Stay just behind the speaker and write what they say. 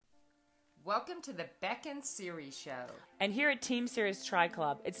Welcome to the Bek Siri Show. And here at Team Sirius Tri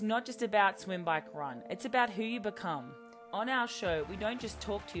Club, it's not just about swim, bike, run. It's about who you become. On our show, we don't just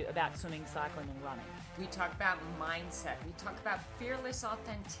talk to you about swimming, cycling, and running. We talk about mindset. We talk about fearless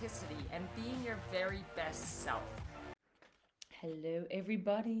authenticity and being your very best self. Hello,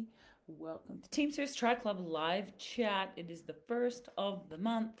 everybody. Welcome to Team Sirius Tri Club live chat. It is the first of the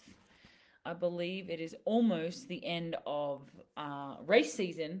month. I believe it is almost the end of race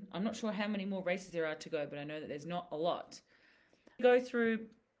season. I'm not sure how many more races there are to go, but I know that there's not a lot. Go through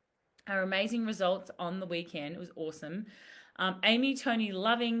our amazing results on the weekend. It was awesome. Amy Tony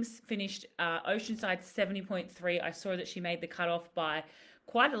Lovings finished Oceanside 70.3. I saw that she made the cutoff by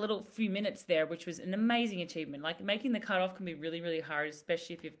quite a little few minutes there, which was an amazing achievement. Like, making the cutoff can be really, really hard,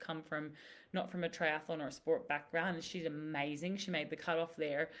 especially if you've come from not from a triathlon or a sport background. And she's amazing. She made the cutoff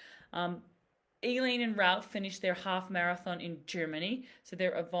there. Eileen and Ralph finished their half marathon in Germany. So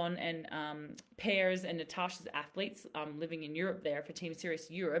they're Yvonne and Pears and Natasha's athletes living in Europe there for Team Sirius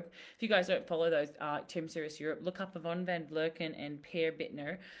Europe. If you guys don't follow those Team Sirius Europe, look up Yvonne van Vlerken and Per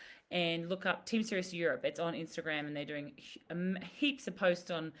Bittner and look up Team Sirius Europe. It's on Instagram and they're doing heaps of posts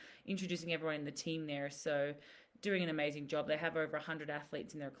on introducing everyone in the team there. So doing an amazing job. They have over 100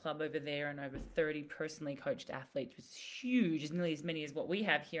 athletes in their club over there and over 30 personally coached athletes, which is huge. It's nearly as many as what we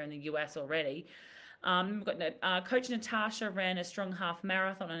have here in the US already. We've got Coach Natasha ran a strong half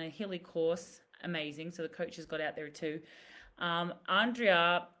marathon on a hilly course. Amazing. So the coaches got out there too.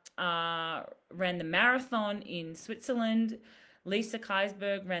 Andrea ran the marathon in Switzerland. Lisa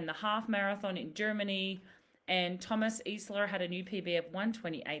Kaisberg ran the half marathon in Germany. And Thomas Isler had a new PB of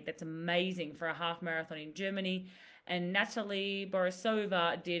 1:28. That's amazing for a half marathon in Germany. And Natalie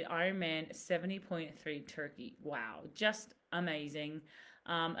Borisova did Ironman 70.3 Turkey. Wow, just amazing.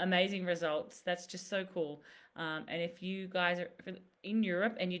 Amazing results. That's just so cool. And if you guys are in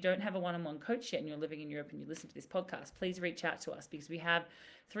Europe and you don't have a one-on-one coach yet and you're living in Europe and you listen to this podcast, please reach out to us because we have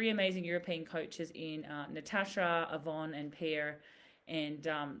 3 amazing European coaches in Natasha, Yvonne, and Per. And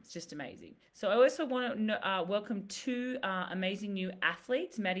it's just amazing. So I also want to welcome 2 amazing new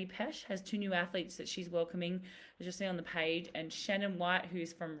athletes. Maddie Pesh has 2 new athletes that she's welcoming, as you'll see on the page. And Shannon White,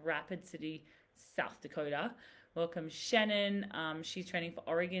 who's from Rapid City, South Dakota. Welcome, Shannon. She's training for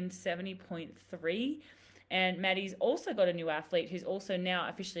Oregon 70.3. And Maddie's also got a new athlete who's also now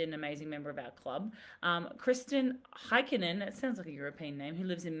officially an amazing member of our club. Kristen Heikkinen, that sounds like a European name, who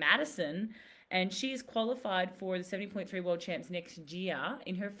lives in Madison. And she is qualified for the 70.3 World Champs next year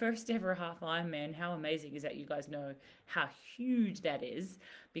in her first ever half Ironman. How amazing is that? You guys know how huge that is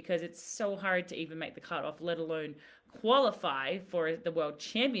because it's so hard to even make the cutoff, let alone qualify for the World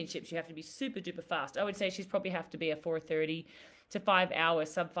Championships. You have to be super duper fast. I would say she's probably have to be a 4:30 to 5 hour,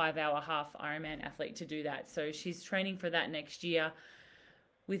 sub 5 hour half Ironman athlete to do that. So she's training for that next year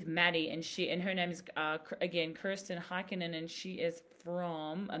with Maddie, and her name is again Kirsten Heikkinen, and she is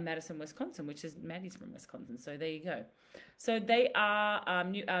from Madison, Wisconsin, which is Maddie's from Wisconsin. So there you go. So they are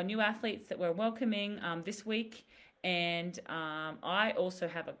new athletes that we're welcoming this week, and I also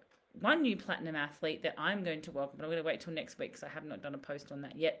have one new platinum athlete that I'm going to welcome, but I'm going to wait till next week because I have not done a post on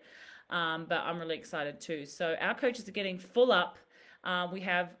that yet. But I'm really excited too. So our coaches are getting full up. We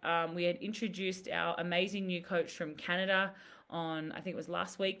had introduced our amazing new coach from Canada on, I think it was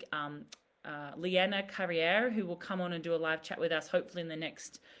last week, Liana Carriere, who will come on and do a live chat with us hopefully in the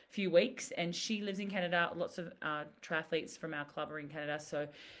next few weeks. And she lives in Canada. Lots of triathletes from our club are in Canada. So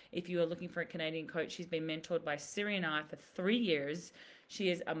if you are looking for a Canadian coach, she's been mentored by Siri and I for 3 years. She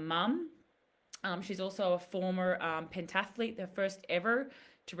is a mum. She's also a former pentathlete, the first ever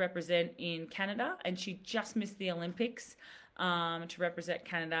to represent in Canada. And she just missed the Olympics to represent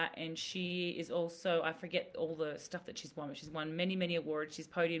Canada, and she is also, I forget all the stuff that she's won, but she's won many, many awards. She's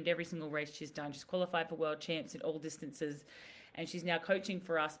podiumed every single race she's done. She's qualified for world champs in all distances, and she's now coaching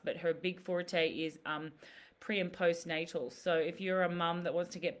for us, but her big forte is pre and postnatal. So if you're a mum that wants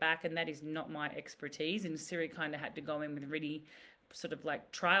to get back, and that is not my expertise, and Siri kind of had to go in with really sort of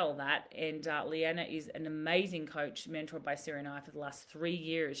like trial that, and Leanna is an amazing coach, mentored by Siri and I for the last 3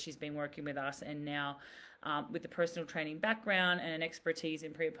 years. She's been working with us, and now with the personal training background and an expertise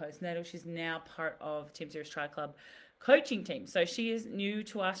in pre and postnatal, she's now part of Team Sirius Tri Club coaching team. So she is new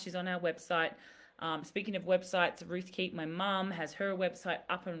to us. She's on our website. Speaking of websites, Ruth Keat, my mum, has her website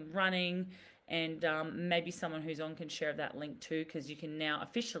up and running, and maybe someone who's on can share that link too, because you can now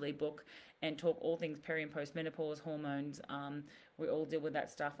officially book and talk all things peri and postmenopause, hormones. We all deal with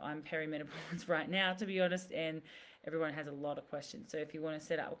that stuff. I'm perimenopause right now, to be honest, and everyone has a lot of questions. So if you want to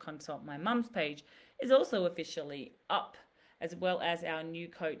set up a consult, my mum's page is also officially up as well as our new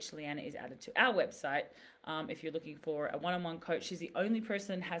coach, Leanna, is added to our website. If you're looking for a one-on-one coach, she's the only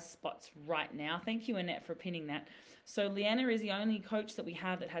person that has spots right now. Thank you, Annette, for pinning that. So Leanna is the only coach that we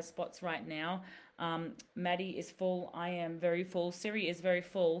have that has spots right now. Maddie is full. I am very full. Siri is very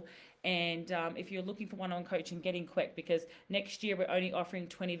full. And if you're looking for one-on-one coaching, get in quick, because next year we're only offering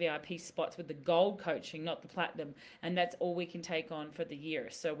 20 VIP spots with the gold coaching, not the platinum. And that's all we can take on for the year.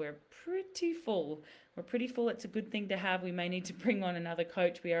 So we're pretty full. We're pretty full. It's a good thing to have. We may need to bring on another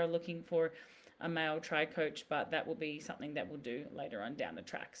coach. We are looking for a male tri coach, but that will be something that we'll do later on down the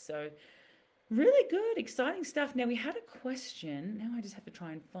track. So really good, exciting stuff. Now we had a question. Now I just have to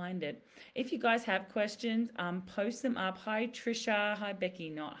try and find it. If you guys have questions, post them up. Hi Trisha. Hi Becky.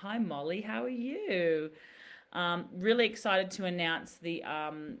 Not. Hi Molly. How are you? Really excited to announce the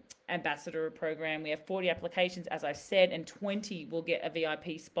ambassador program. We have 40 applications, as I said, and 20 will get a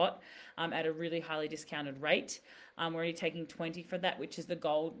VIP spot at a really highly discounted rate. We're only taking 20 for that, which is the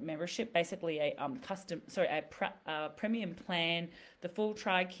gold membership, basically a premium plan, the full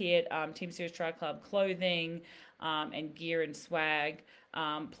tri kit, Team Sirius Tri Club clothing and gear and swag,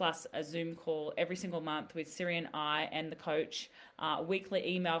 plus a Zoom call every single month with Siri and I and the coach,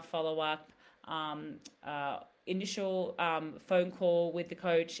 weekly email follow-up, initial phone call with the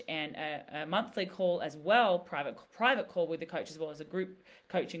coach, and a monthly call as well, private call with the coach, as well as a group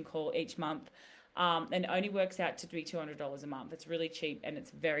coaching call each month. And it only works out to be $200 a month. It's really cheap and it's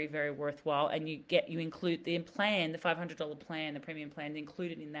very, very worthwhile. And you include the plan, the $500 plan, the premium plan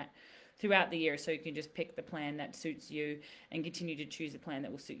included in that throughout the year. So you can just pick the plan that suits you and continue to choose a plan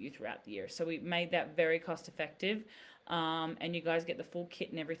that will suit you throughout the year. So we made that very cost effective. And you guys get the full kit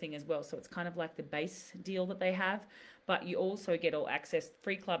and everything as well. So it's kind of like the base deal that they have, but you also get all access,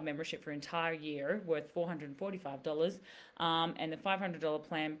 free club membership for an entire year worth $445, and the $500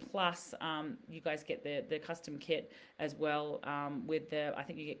 plan plus you guys get the custom kit as well, with I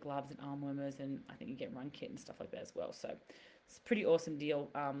think you get gloves and arm warmers, and I think you get run kit and stuff like that as well. So it's a pretty awesome deal.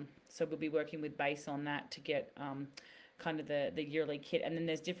 So we'll be working with base on that to get kind of the yearly kit, and then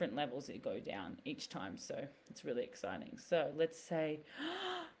there's different levels that go down each time, so it's really exciting. So let's say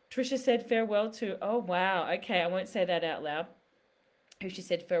Trisha said farewell to, oh wow, okay, I won't say that out loud who she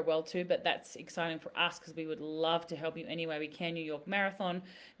said farewell to, but that's exciting for us because we would love to help you any way we can. New York Marathon.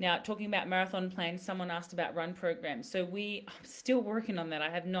 Now, talking about marathon plans, someone asked about run programs. So I'm still working on that. I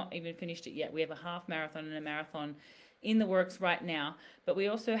have not even finished it yet. We have a half marathon and a marathon in the works right now, but we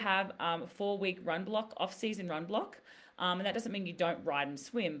also have a 4-week run block, off-season run block. And that doesn't mean you don't ride and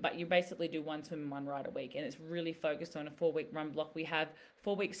swim, but you basically do one swim and one ride a week. And it's really focused on a 4-week run block. We have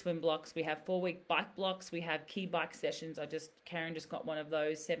 4-week swim blocks. We have 4-week bike blocks. We have key bike sessions. Karen just got one of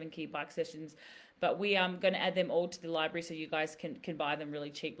those, 7 key bike sessions. But we are going to add them all to the library so you guys can buy them really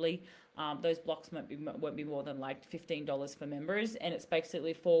cheaply. Those blocks won't be more than like $15 for members, and it's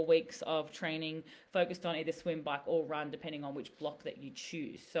basically 4 weeks of training focused on either swim, bike, or run, depending on which block that you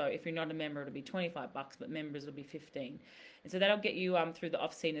choose. So if you're not a member, it'll be $25, but members will be $15. And so that'll get you through the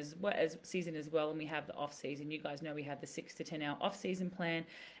off season as well. And we have the off season. You guys know we have the 6 to 10 hour off season plan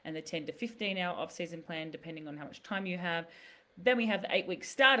and the 10 to 15 hour off season plan, depending on how much time you have. Then we have the 8-week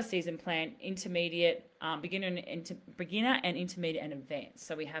starter season plan, intermediate, beginner and intermediate and advanced.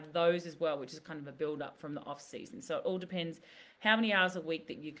 So we have those as well, which is kind of a build up from the off season. So it all depends how many hours a week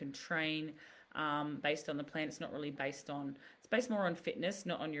that you can train based on the plan. It's not really based more on fitness,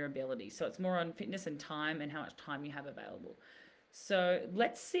 not on your ability. So it's more on fitness and time and how much time you have available. So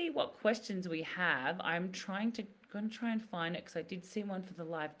let's see what questions we have. I'm going to try and find it because I did see one for the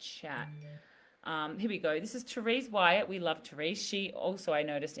live chat. Here we go. This is Therese Wyatt. We love Therese. She also, I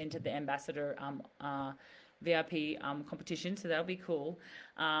noticed, entered the ambassador VIP competition, so that'll be cool.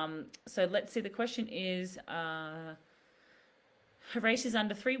 So let's see. The question is, her race is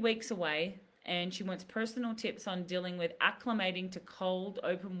under 3 weeks away, and she wants personal tips on dealing with acclimating to cold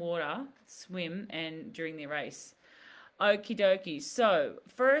open water swim and during the race. Okie dokie. So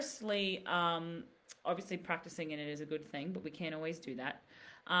firstly, obviously practicing in it is a good thing, but we can't always do that.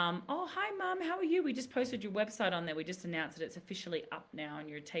 Oh, hi, Mum. How are you? We just posted your website on there. We just announced that it's officially up now, and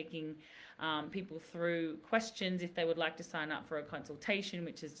you're taking people through questions if they would like to sign up for a consultation,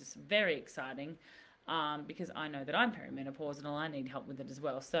 which is just very exciting because I know that I'm perimenopausal and I need help with it as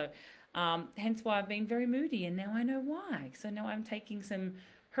well. So hence why I've been very moody, and now I know why. So now I'm taking some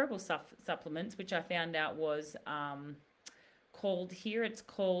herbal supplements, which I found out was it's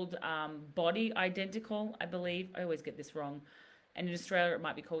called Body Identical, I believe. I always get this wrong. And in Australia, it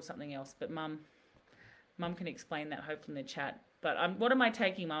might be called something else. But Mum can explain that hopefully in the chat. But what am I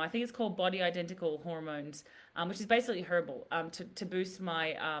taking, Mum? I think it's called Body Identical Hormones, which is basically herbal, to boost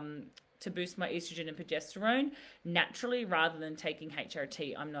my to boost my estrogen and progesterone naturally rather than taking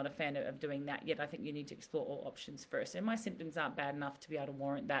HRT. I'm not a fan of doing that yet. I think you need to explore all options first. And my symptoms aren't bad enough to be able to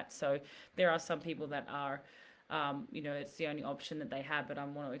warrant that. So there are some people that are, it's the only option that they have, but I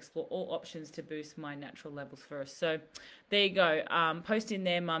want to explore all options to boost my natural levels first. So there you go. Post in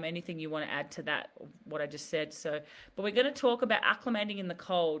there, Mum, anything you want to add to that, what I just said. So, but we're going to talk about acclimating in the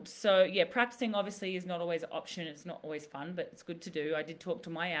cold. So yeah, practicing obviously is not always an option. It's not always fun, but it's good to do. I did talk to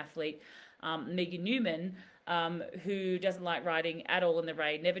my athlete, Megan Newman, who doesn't like riding at all in the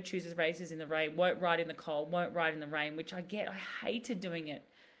rain, never chooses races in the rain, won't ride in the cold, won't ride in the rain, which I get. I hated doing it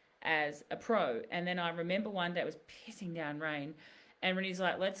as a pro. And then I remember one day it was pissing down rain and Rennie's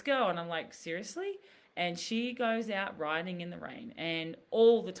like, let's go. And I'm like, seriously? And she goes out riding in the rain and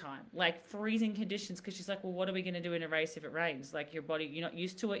all the time, like freezing conditions, because she's like, well, what are we going to do in a race if it rains? Like your body, you're not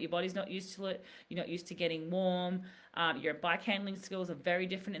used to it. Your body's not used to it. You're not used to getting warm. Your bike handling skills are very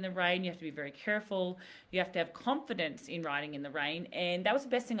different in the rain. You have to be very careful. You have to have confidence in riding in the rain. And that was the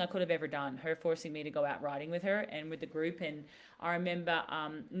best thing I could have ever done, her forcing me to go out riding with her and with the group. And I remember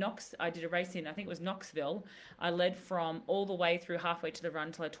I did a race in, I think it was Knoxville. I led from all the way through halfway to the run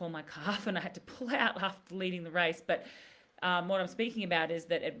until I tore my calf and I had to pull out after leading the race. But what I'm speaking about is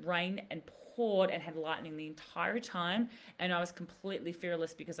that it rained and poured and had lightning the entire time, and I was completely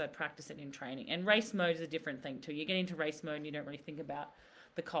fearless because I'd practiced it in training. And race mode is a different thing too. You get into race mode and you don't really think about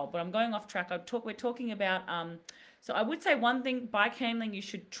the cold. But I'm going off track. We're talking about so I would say one thing, bike handling, you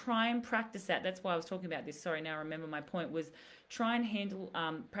should try and practice that. That's why I was talking about this. Sorry, now I remember my point was try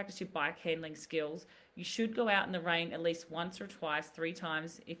and practice your bike handling skills. You should go out in the rain at least once or twice, 3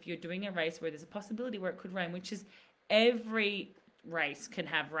 times if you're doing a race where there's a possibility where it could rain, which is every race can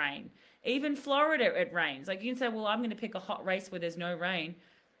have rain. Even Florida, it rains. Like you can say, well, I'm going to pick a hot race where there's no rain.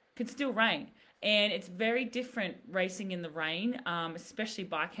 It can still rain. And it's very different racing in the rain, especially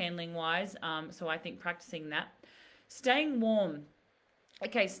bike handling wise. So I think practicing that. Staying warm.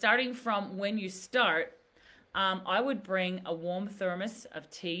 Okay, starting from when you start, I would bring a warm thermos of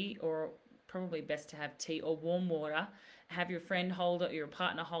tea, or probably best to have tea or warm water. Have your friend hold it, your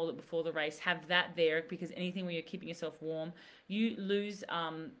partner hold it before the race. Have that there, because anything where you're keeping yourself warm, you lose,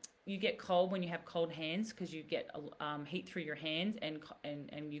 you get cold when you have cold hands, because you get heat through your hands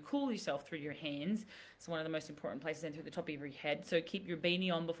and you cool yourself through your hands. It's one of the most important places, and through the top of your head. So keep your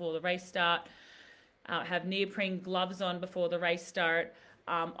beanie on before the race start. Have neoprene gloves on before the race start.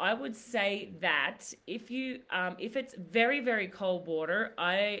 I would say that if it's very, very cold water,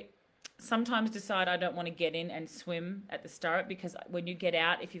 I sometimes decide I don't want to get in and swim at the start, because when you get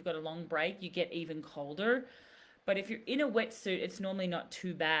out, if you've got a long break, you get even colder. But if you're in a wetsuit, it's normally not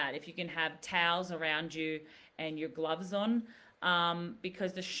too bad. If you can have towels around you and your gloves on,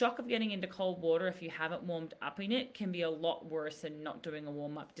 because the shock of getting into cold water, if you haven't warmed up in it, can be a lot worse than not doing a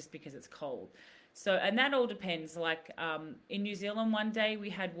warm up just because it's cold. So, and that all depends. Like in New Zealand one day, we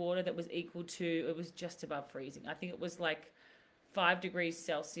had water that was equal to, it was just above freezing. I think it was like 5 degrees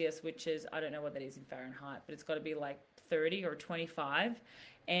Celsius, which is, I don't know what that is in Fahrenheit, but it's got to be like 30 or 25.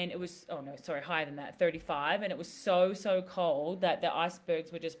 And it was, higher than that, 35. And it was so cold that the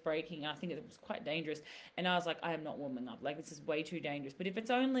icebergs were just breaking. I think it was quite dangerous. And I was like, I am not warming up. Like, this is way too dangerous. But if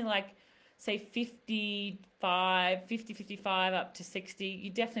it's only like, say 55 up to 60, you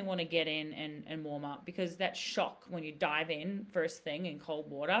definitely want to get in and warm up, because that shock when you dive in first thing in cold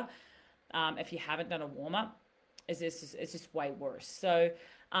water, if you haven't done a warm up, it's just way worse. So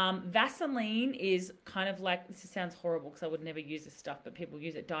Vaseline is kind of like, this sounds horrible because I would never use this stuff, but people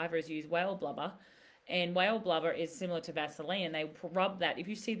use it. Divers use whale blubber, and whale blubber is similar to Vaseline, and they rub that. If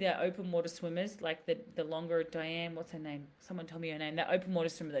you see the open water swimmers, like the longer Diane, what's her name? Someone tell me her name. That open water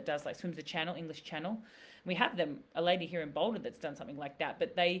swimmer that does, like, swims the channel, English Channel. We have them, a lady here in Boulder that's done something like that,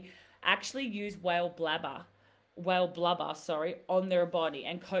 but they actually use whale blubber, on their body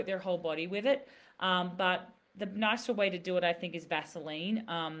and coat their whole body with it. But the nicer way to do it, I think, is Vaseline.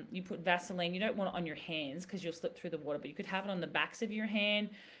 You put Vaseline, you don't want it on your hands because you'll slip through the water, but you could have it on the backs of your hand.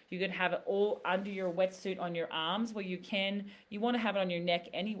 You could have it all under your wetsuit on your arms where you can. You want to have it on your neck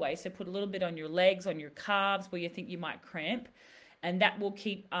anyway, so put a little bit on your legs, on your calves where you think you might cramp, and that will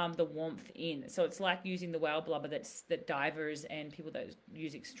keep the warmth in. So it's like using the whale blubber that divers and people that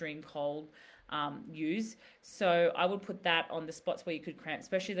use extreme cold use. So I would put that on the spots where you could cramp,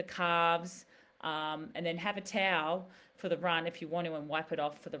 especially the calves, and then have a towel for the run if you want to and wipe it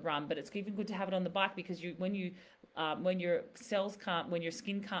off for the run. But it's even good to have it on the bike because when your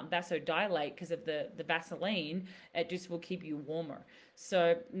skin can't vasodilate because of the Vaseline, it just will keep you warmer.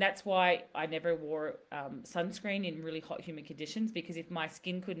 So that's why I never wore sunscreen in really hot, humid conditions, because if my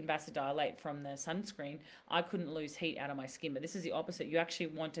skin couldn't vasodilate from the sunscreen, I couldn't lose heat out of my skin. But this is the opposite. You actually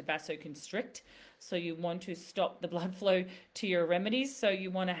want to vasoconstrict, so you want to stop the blood flow to your remedies. So you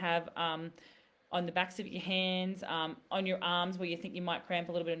want to have on the backs of your hands, on your arms where you think you might cramp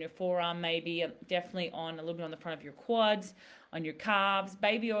a little bit on your forearm, maybe definitely on a little bit on the front of your quads, on your calves.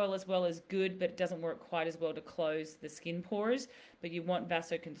 Baby oil as well is good, but it doesn't work quite as well to close the skin pores. But you want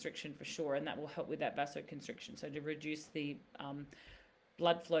vasoconstriction for sure, and that will help with that vasoconstriction. So to reduce the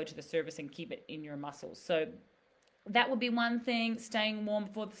blood flow to the surface and keep it in your muscles. So that would be one thing. Staying warm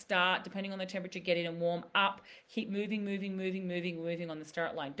before the start, depending on the temperature, get in and warm up. Keep moving on the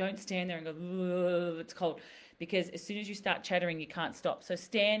start line. Don't stand there and go, it's cold. Because as soon as you start chattering, you can't stop. So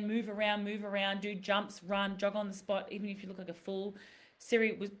stand, move around, do jumps, run, jog on the spot, even if you look like a fool.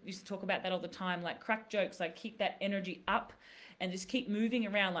 Siri used to talk about that all the time, like crack jokes, like keep that energy up and just keep moving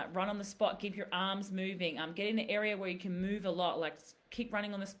around, like run on the spot, keep your arms moving. Get in an area where you can move a lot, like keep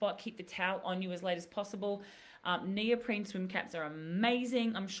running on the spot, keep the towel on you as late as possible. Neoprene swim caps are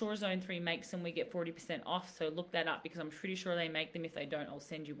amazing. I'm sure Zone 3 makes them. We get 40% off, so look that up because I'm pretty sure they make them. If they don't, I'll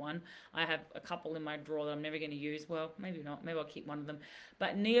send you one. I have a couple in my drawer that I'm never going to use. Well, maybe not. Maybe I'll keep one of them.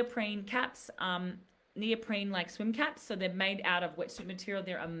 But neoprene caps, neoprene like swim caps, so they're made out of wetsuit material.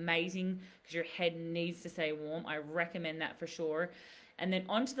 They're amazing because your head needs to stay warm. I recommend that for sure. And then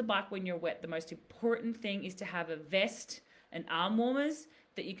onto the bike when you're wet, the most important thing is to have a vest and arm warmers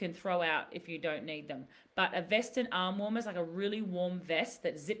that you can throw out if you don't need them. But a vest and arm warmers, like a really warm vest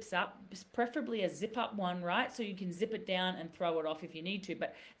that zips up, preferably a zip up one, right? So you can zip it down and throw it off if you need to,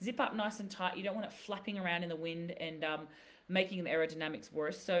 but zip up nice and tight. You don't want it flapping around in the wind and making the aerodynamics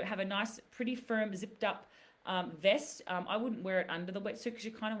worse. So have a nice, pretty firm zipped up vest. I wouldn't wear it under the wetsuit because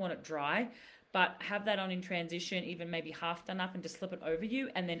you kind of want it dry, but have that on in transition, even maybe half done up and just slip it over you.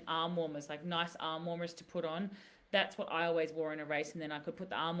 And then arm warmers, like nice arm warmers to put on. That's what I always wore in a race, and then I could put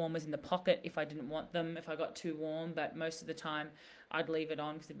the arm warmers in the pocket if I didn't want them, if I got too warm, but most of the time I'd leave it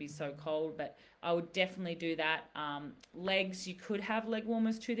on because it'd be so cold, but I would definitely do that. Legs, you could have leg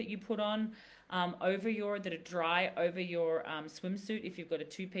warmers too that you put on that are dry over your swimsuit. If you've got a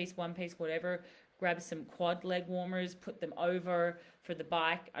 2-piece, 1-piece, whatever, grab some quad leg warmers, put them over for the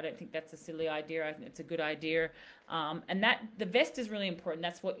bike. I don't think that's a silly idea. I think it's a good idea. And that the vest is really important.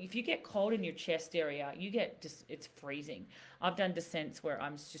 That's what, if you get cold in your chest area, it's freezing. I've done descents where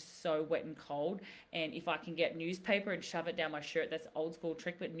I'm just so wet and cold. And if I can get newspaper and shove it down my shirt, that's old school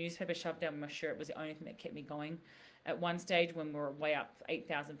trick, but newspaper shoved down my shirt was the only thing that kept me going at one stage when we were way up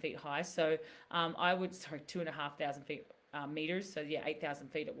 8,000 feet high. So 2,500 feet. Meters, so yeah, 8,000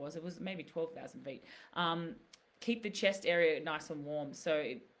 feet it was maybe 12,000 feet. Keep the chest area nice and warm.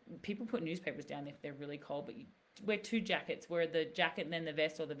 So people put newspapers down if they're really cold, but you wear 2 jackets, wear the jacket and then the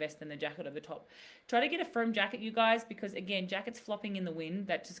vest, or the vest and the jacket over the top. Try to get a firm jacket, you guys, because again, jackets flopping in the wind,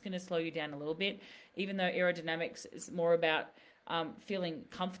 that's just going to slow you down a little bit, even though aerodynamics is more about feeling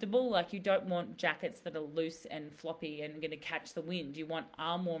comfortable. Like, you don't want jackets that are loose and floppy and going to catch the wind. You want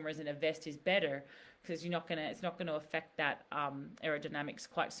arm warmers, and a vest is better because it's not going to affect that aerodynamics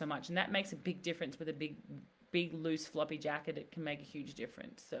quite so much. And that makes a big difference with a big loose floppy jacket. It can make a huge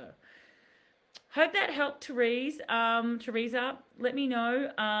difference. So hope that helped, Teresa. Let me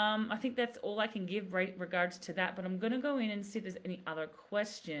know. I think that's all I can give regards to that, but I'm going to go in and see if there's any other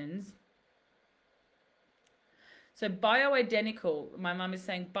questions. So bioidentical, my mum is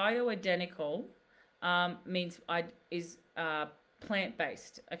saying bioidentical means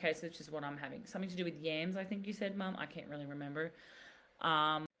plant-based. Okay, so it's just what I'm having. Something to do with yams, I think you said, Mum. I can't really remember.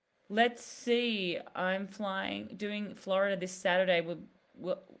 Let's see. I'm doing Florida this Saturday.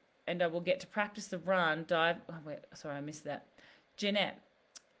 And I will get to practice the run, dive. Oh, wait, sorry, I missed that. Jeanette.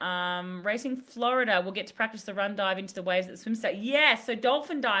 Racing Florida, we'll get to practice the run dive into the waves at the swim state. Yeah, so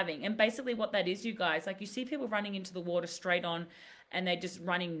dolphin diving. And basically what that is, you guys, like, you see people running into the water straight on and they're just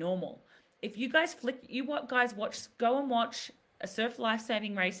running normal. If you guys go and watch a surf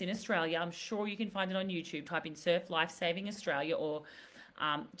lifesaving race in Australia. I'm sure you can find it on YouTube. Type in Surf Lifesaving Australia, or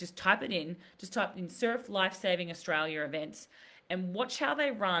just type it in. Just type in Surf Lifesaving Australia events, and watch how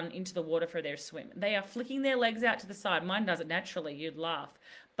they run into the water for their swim. They are flicking their legs out to the side. Mine does it naturally. You'd laugh.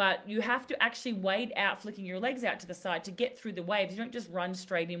 But you have to actually wade out, flicking your legs out to the side to get through the waves. You don't just run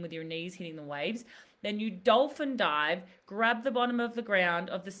straight in with your knees hitting the waves. Then you dolphin dive, grab the bottom of the ground,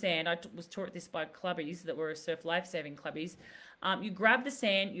 of the sand. I was taught this by clubbies that were surf lifesaving clubbies. You grab the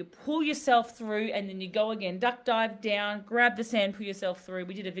sand, you pull yourself through, and then you go again. Duck dive down, grab the sand, pull yourself through.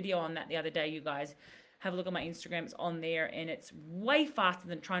 We did a video on that the other day, you guys. Have a look at my Instagram. It's on there, and it's way faster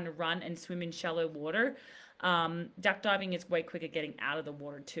than trying to run and swim in shallow water. Duck diving is way quicker getting out of the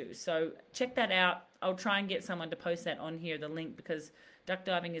water too. So check that out. I'll try and get someone to post that on here, the link, because duck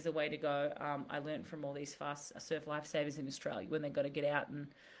diving is a way to go. I learned from all these fast surf lifesavers in Australia when they got to get out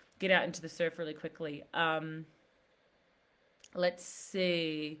into the surf really quickly. Let's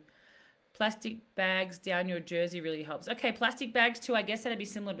see. Plastic bags down your jersey really helps. Okay, plastic bags too. I guess that'd be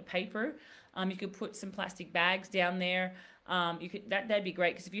similar to paper. You could put some plastic bags down there. That'd be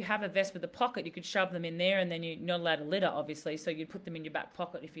great, because if you have a vest with a pocket, you could shove them in there, and then you're not allowed to litter, obviously. So you'd put them in your back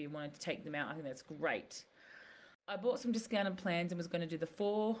pocket if you wanted to take them out. I think that's great. I bought some discounted plans and was going to do the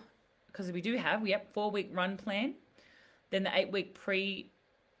 4-week run plan, then the 8-week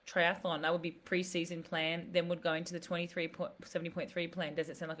triathlon. That would be pre-season plan. Then would go into the 70.3 plan. Does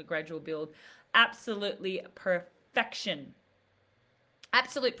it sound like a gradual build? Absolutely perfection.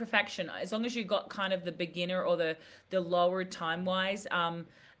 Absolute perfection. As long as you got kind of the beginner or the lower time-wise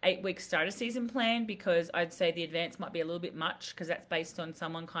 8-week starter season plan, because I'd say the advanced might be a little bit much, because that's based on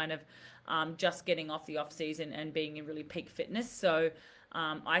someone kind of just getting off the off-season and being in really peak fitness. So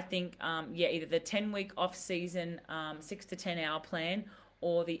I think, either the 10-week off-season 6 to 10 hour plan,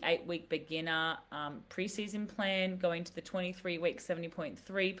 or the 8-week beginner preseason plan, going to the 23-week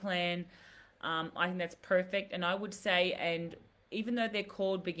 70.3 plan. I think that's perfect. And I would say, and even though they're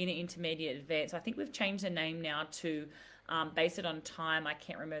called beginner, intermediate, advanced, I think we've changed the name now to base it on time. I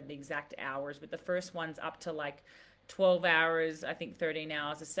can't remember the exact hours, but the first one's up to like 12 hours, I think 13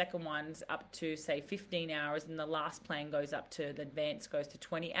 hours. The second one's up to, say, 15 hours, and the last plan goes up to, the advanced goes to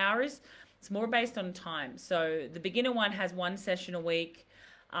 20 hours. It's more based on time. So the beginner one has 1 session a week.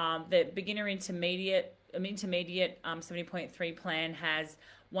 The beginner intermediate 70.3 plan has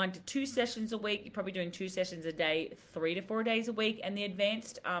 1 to 2 sessions a week. You're probably doing 2 sessions a day, 3 to 4 days a week. And the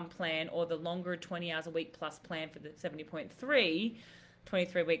advanced plan, or the longer 20 hours a week plus plan for the 70.3,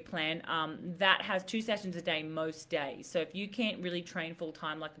 23-week plan, that has 2 sessions a day most days. So if you can't really train full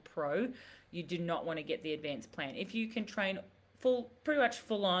time like a pro, you do not want to get the advanced plan. If you can train pretty much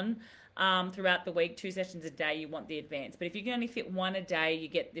full on throughout the week, 2 sessions a day, you want the advanced. But if you can only fit 1 a day, you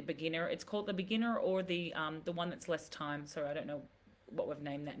get the beginner. It's called the beginner, or the one that's less time. So I don't know what we've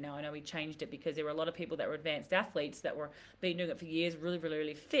named that now. I know we changed it because there were a lot of people that were advanced athletes that were been doing it for years, really, really,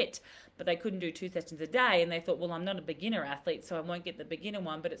 really fit, but they couldn't do 2 sessions a day, and they thought, well, I'm not a beginner athlete, so I won't get the beginner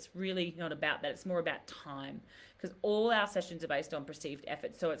one. But it's really not about that. It's more about time, because all our sessions are based on perceived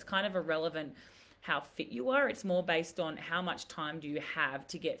effort. So it's kind of irrelevant how fit you are. It's more based on how much time do you have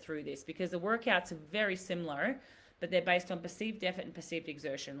to get through this, because the workouts are very similar, but they're based on perceived effort and perceived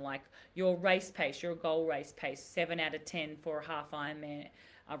exertion. Like your race pace, your goal race pace, 7 out of 10 for a half Ironman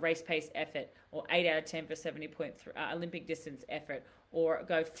race pace effort, or 8 out of 10 for 70.3 Olympic distance effort, or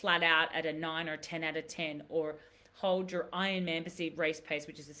go flat out at a 9 or 10 out of 10, or hold your Ironman perceived race pace,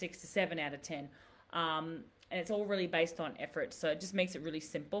 which is a 6 to 7 out of 10. And it's all really based on effort. So it just makes it really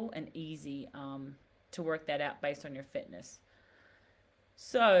simple and easy to work that out based on your fitness.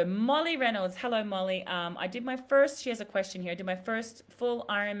 So Molly Reynolds, hello Molly. I did my first, she has a question here. I did my first full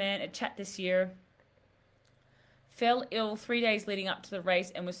Ironman at Chat this year. Fell ill 3 days leading up to the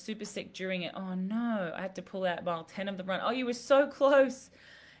race and was super sick during it. Oh no, I had to pull out mile 10 of the run. Oh, you were so close.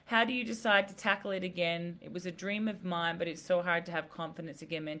 How do you decide to tackle it again? It was a dream of mine, but it's so hard to have confidence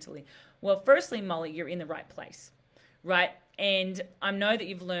again mentally. Well, firstly, Molly, you're in the right place, right? And I know that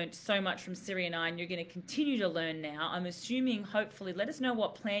you've learned so much from Siri and I, and you're going to continue to learn now. I'm assuming, hopefully, let us know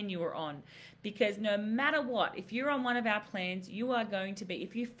what plan you are on, because no matter what, if you're on one of our plans, you are going to be,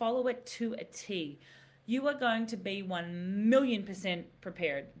 if you follow it to a T, you are going to be 1,000,000%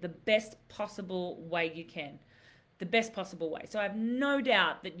 prepared the best possible way you can. The best possible way. So I have no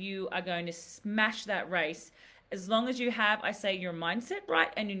doubt that you are going to smash that race, as long as you have, I say, your mindset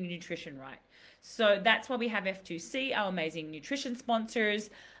right and your nutrition right. So that's why we have F2C, our amazing nutrition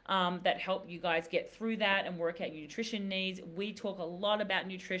sponsors, that help you guys get through that and work out your nutrition needs. We talk a lot about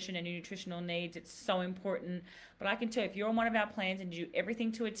nutrition and nutritional needs. It's so important. But I can tell you, if you're on one of our plans and you do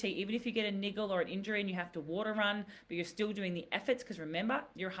everything to a T, even if you get a niggle or an injury and you have to water run, but you're still doing the efforts, because remember,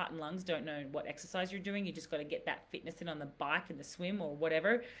 your heart and lungs don't know what exercise you're doing. You just got to get that fitness in on the bike and the swim or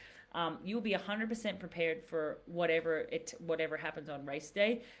whatever. You'll be 100% prepared for whatever happens on race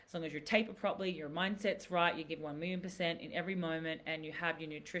day, as long as you're tapered properly, your mindset's right, you give 1,000,000% in every moment, and you have your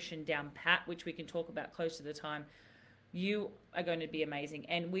nutrition down pat, which we can talk about close to the time. You are going to be amazing,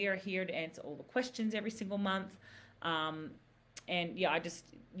 and we are here to answer all the questions every single month. And yeah,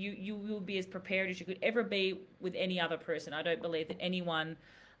 you will be as prepared as you could ever be with any other person. I don't believe that anyone,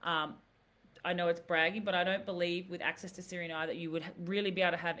 I know it's bragging, but I don't believe with access to Siri and I that you would really be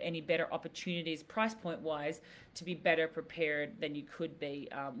able to have any better opportunities price point wise to be better prepared than you could be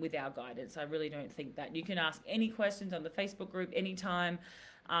with our guidance. I really don't think that. You can ask any questions on the Facebook group anytime.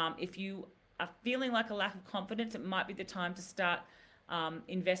 If you are feeling like a lack of confidence, it might be the time to start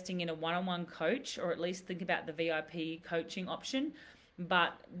investing in a one-on-one coach, or at least think about the VIP coaching option.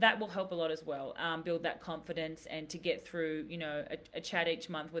 But that will help a lot as well, build that confidence, and to get through, a chat each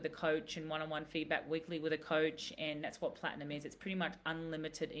month with a coach and one-on-one feedback weekly with a coach. And that's what Platinum is. It's pretty much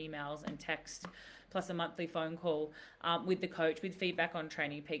unlimited emails and text, plus a monthly phone call with the coach, with feedback on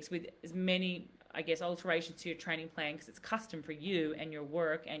training peaks, with as many, I guess, alterations to your training plan, because it's custom for you and your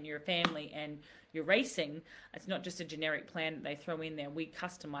work and your family and your racing. It's not just a generic plan that they throw in there. We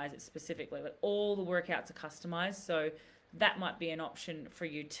customize it specifically. Like, all the workouts are customized, so that might be an option for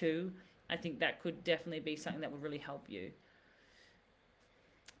you too. I think that could definitely be something that would really help you.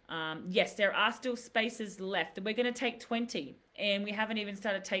 Yes, there are still spaces left. We're going to take 20, and we haven't even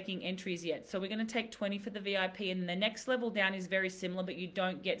started taking entries yet. So we're going to take 20 for the VIP, and the next level down is very similar, but you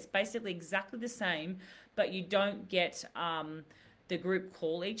don't get, it's basically exactly the same, but you don't get the group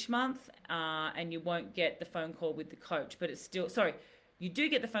call each month, and you won't get the phone call with the coach, but it's still, sorry, you do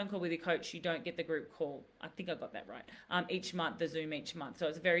get the phone call with your coach, you don't get the group call. I think I got that right. Each month, the Zoom each month. So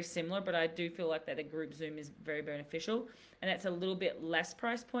it's very similar, but I do feel like that the group Zoom is very beneficial, and that's a little bit less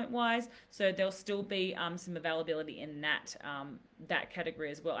price point wise. So there'll still be some availability in that category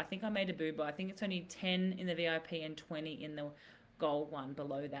as well. I think I made a boo-boo. I think it's only 10 in the VIP and 20 in the gold one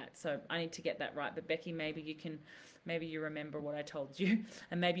below that. So I need to get that right. But Becky, maybe you remember what I told you.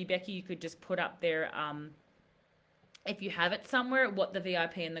 And maybe, Becky, you could just put up there, if you have it somewhere, what the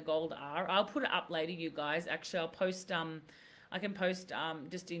VIP and the gold are. I'll put it up later, you guys. Actually, I'll post, I can post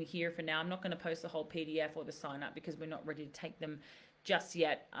just in here for now. I'm not going to post the whole PDF or the sign up because we're not ready to take them just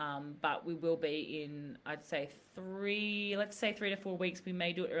yet. But we will be in, I'd say 3 to 4 weeks. We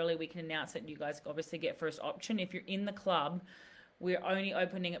may do it early. We can announce it. You guys obviously get first option. If you're in the club, we're only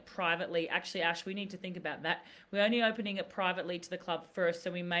opening it privately. Actually, Ash, we need to think about that. We're only opening it privately to the club first. So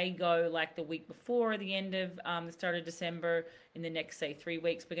we may go like the week before the end of the start of December. In the next, say, 3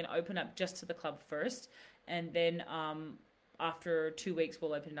 weeks, we're going to open up just to the club first. And then after 2 weeks,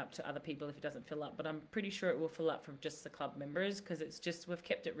 we'll open it up to other people if it doesn't fill up. But I'm pretty sure it will fill up from just the club members, because it's just, we've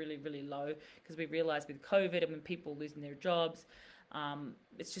kept it really, really low, because we realized with COVID and when people losing their jobs,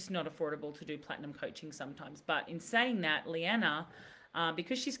 it's just not affordable to do platinum coaching sometimes. But in saying that, Leanna,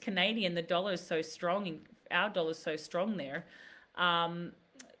 because she's Canadian, the dollar is so strong, and our dollar is so strong there.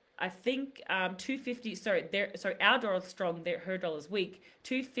 I think 250. Sorry, our dollar's strong. Her dollar's weak.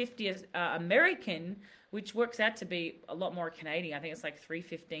 250 American, which works out to be a lot more Canadian. I think it's like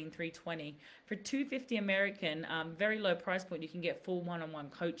 315, 320 for 250 American. Very low price point. You can get full one-on-one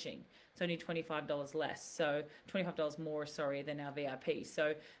coaching. It's only $25 less, so $25 more, than our VIP.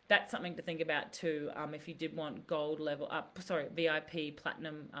 So that's something to think about too. If you did want gold level VIP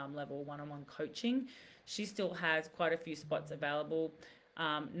platinum level one-on-one coaching, she still has quite a few spots available.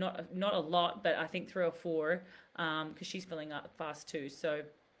 Not a lot, but I think 3 or 4, because she's filling up fast too. So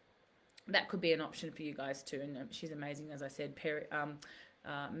that could be an option for you guys too. And she's amazing, as I said.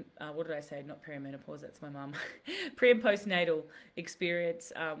 What did I say? Not perimenopause, that's my mum. Pre and postnatal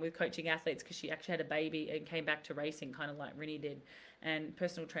experience with coaching athletes, because she actually had a baby and came back to racing, kind of like Rinny did, and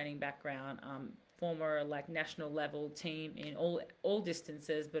personal training background, former like national level team in all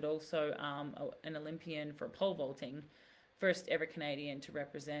distances, but also an Olympian for pole vaulting, first ever Canadian to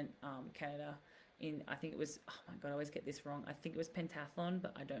represent Canada in, I think it was, oh my God, I always get this wrong. I think it was pentathlon,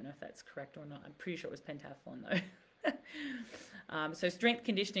 but I don't know if that's correct or not. I'm pretty sure it was pentathlon though. So strength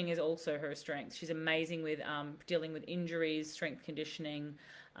conditioning is also her strength. She's amazing with dealing with injuries, strength conditioning,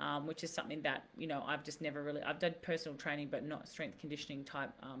 which is something that, I've just never really, I've done personal training, but not strength conditioning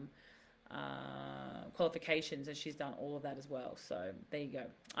type qualifications, and she's done all of that as well. So there you go.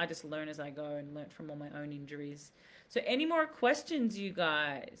 I just learn as I go and learn from all my own injuries. So any more questions, you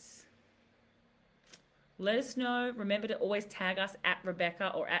guys? Let us know. Remember to always tag us at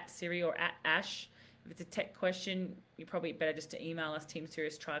Rebecca or at Siri or at Ash. If it's a tech question, you're probably better just to email us,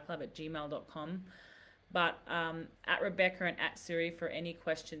 teamsiriustriclub@gmail.com. But at Rebecca and at Siri for any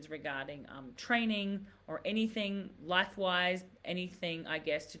questions regarding training or anything life-wise, anything, I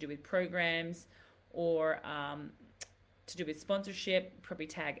guess, to do with programs or to do with sponsorship, probably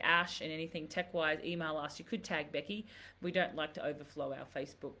tag Ash, and anything tech-wise, email us. You could tag Becky. We don't like to overflow our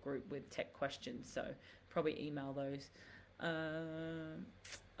Facebook group with tech questions, so probably email those.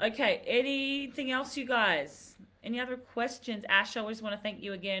 Okay, anything else, you guys? Any other questions? Ash, I just want to thank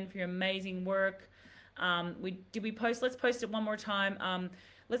you again for your amazing work. We post? Let's post it one more time.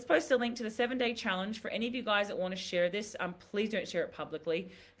 Let's post a link to the 7-day challenge for any of you guys that want to share this. Please don't share it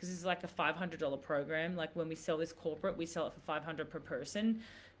publicly because this is like a $500 program. Like when we sell this corporate, we sell it for $500 per person,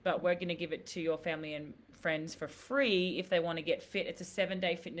 but we're going to give it to your family and friends for free if they want to get fit. It's a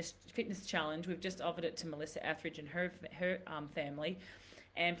 7-day fitness challenge. We've just offered it to Melissa Etheridge and her family.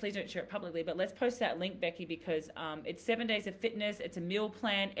 And please don't share it publicly, but let's post that link, Becky, because it's 7 days of fitness. It's a meal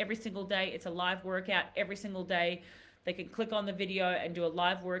plan every single day. It's a live workout every single day. They can click on the video and do a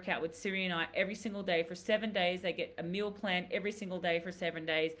live workout with Siri and I every single day for 7 days. They get a meal plan every single day for 7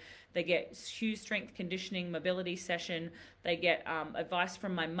 days. They get huge strength conditioning mobility session. They get advice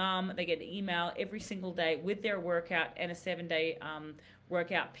from my mom. They get an email every single day with their workout and a 7-day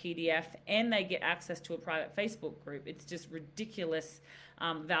workout PDF, and they get access to a private Facebook group. It's just ridiculous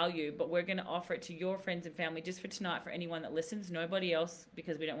value, but we're going to offer it to your friends and family just for tonight for anyone that listens, nobody else,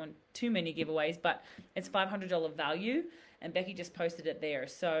 because we don't want too many giveaways, but it's $500 value, and Becky just posted it there.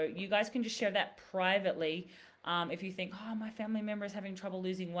 So you guys can just share that privately. If you think, oh, my family member is having trouble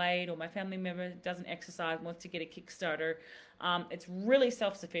losing weight, or my family member doesn't exercise, wants to get a Kickstarter, it's really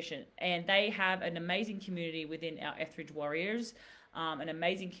self-sufficient, and they have an amazing community within our Etheridge Warriors, an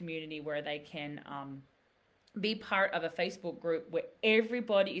amazing community where they can be part of a Facebook group where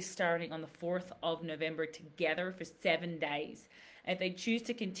everybody is starting on the 4th of November together for 7 days. And if they choose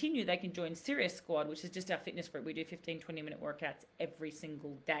to continue, they can join Sirius Squad, which is just our fitness group. We do 15, 20-minute workouts every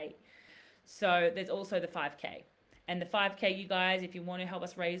single day. So there's also the 5K. And the 5K, you guys, if you want to help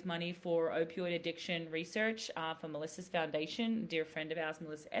us raise money for opioid addiction research for Melissa's foundation, dear friend of ours,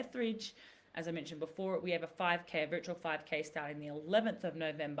 Melissa Etheridge, as I mentioned before, we have a 5K, a virtual 5K starting the 11th of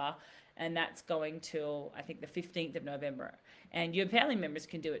November, and that's going till, I think, the 15th of November. And your family members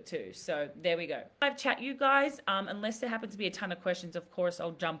can do it too. So there we go. Live chat, you guys. Unless there happens to be a ton of questions, of course,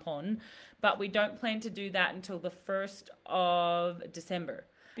 I'll jump on. But we don't plan to do that until the 1st of December.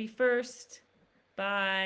 Be first. Bye.